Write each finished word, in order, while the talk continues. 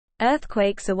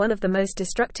Earthquakes are one of the most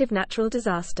destructive natural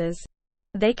disasters.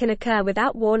 They can occur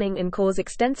without warning and cause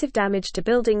extensive damage to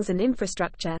buildings and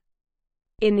infrastructure.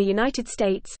 In the United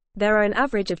States, there are an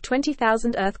average of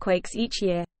 20,000 earthquakes each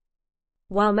year.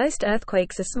 While most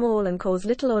earthquakes are small and cause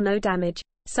little or no damage,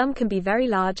 some can be very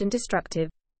large and destructive.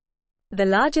 The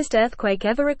largest earthquake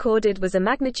ever recorded was a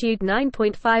magnitude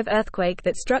 9.5 earthquake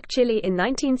that struck Chile in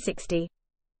 1960.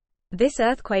 This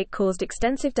earthquake caused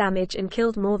extensive damage and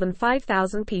killed more than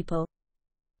 5,000 people.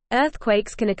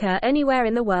 Earthquakes can occur anywhere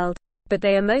in the world, but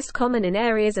they are most common in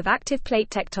areas of active plate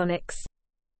tectonics.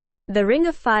 The Ring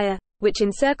of Fire, which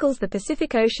encircles the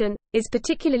Pacific Ocean, is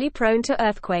particularly prone to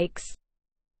earthquakes.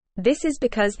 This is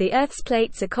because the Earth's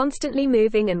plates are constantly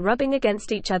moving and rubbing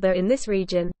against each other in this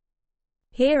region.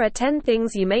 Here are 10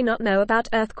 things you may not know about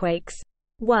earthquakes.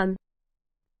 1.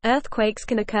 Earthquakes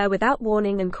can occur without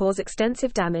warning and cause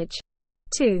extensive damage.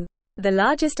 2. The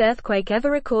largest earthquake ever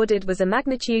recorded was a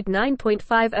magnitude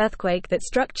 9.5 earthquake that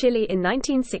struck Chile in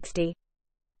 1960.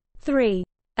 3.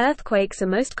 Earthquakes are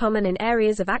most common in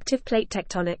areas of active plate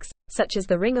tectonics, such as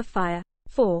the Ring of Fire.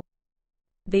 4.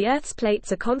 The Earth's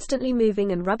plates are constantly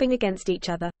moving and rubbing against each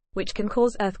other, which can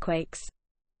cause earthquakes.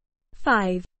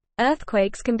 5.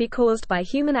 Earthquakes can be caused by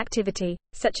human activity,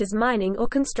 such as mining or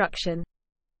construction.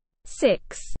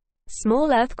 6.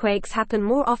 Small earthquakes happen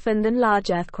more often than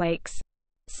large earthquakes.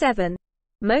 7.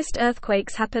 Most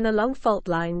earthquakes happen along fault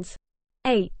lines.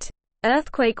 8.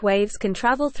 Earthquake waves can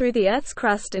travel through the Earth's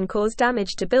crust and cause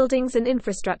damage to buildings and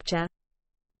infrastructure.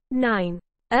 9.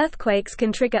 Earthquakes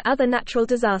can trigger other natural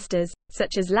disasters,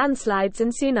 such as landslides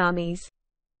and tsunamis.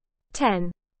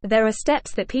 10. There are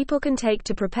steps that people can take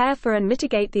to prepare for and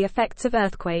mitigate the effects of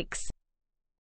earthquakes.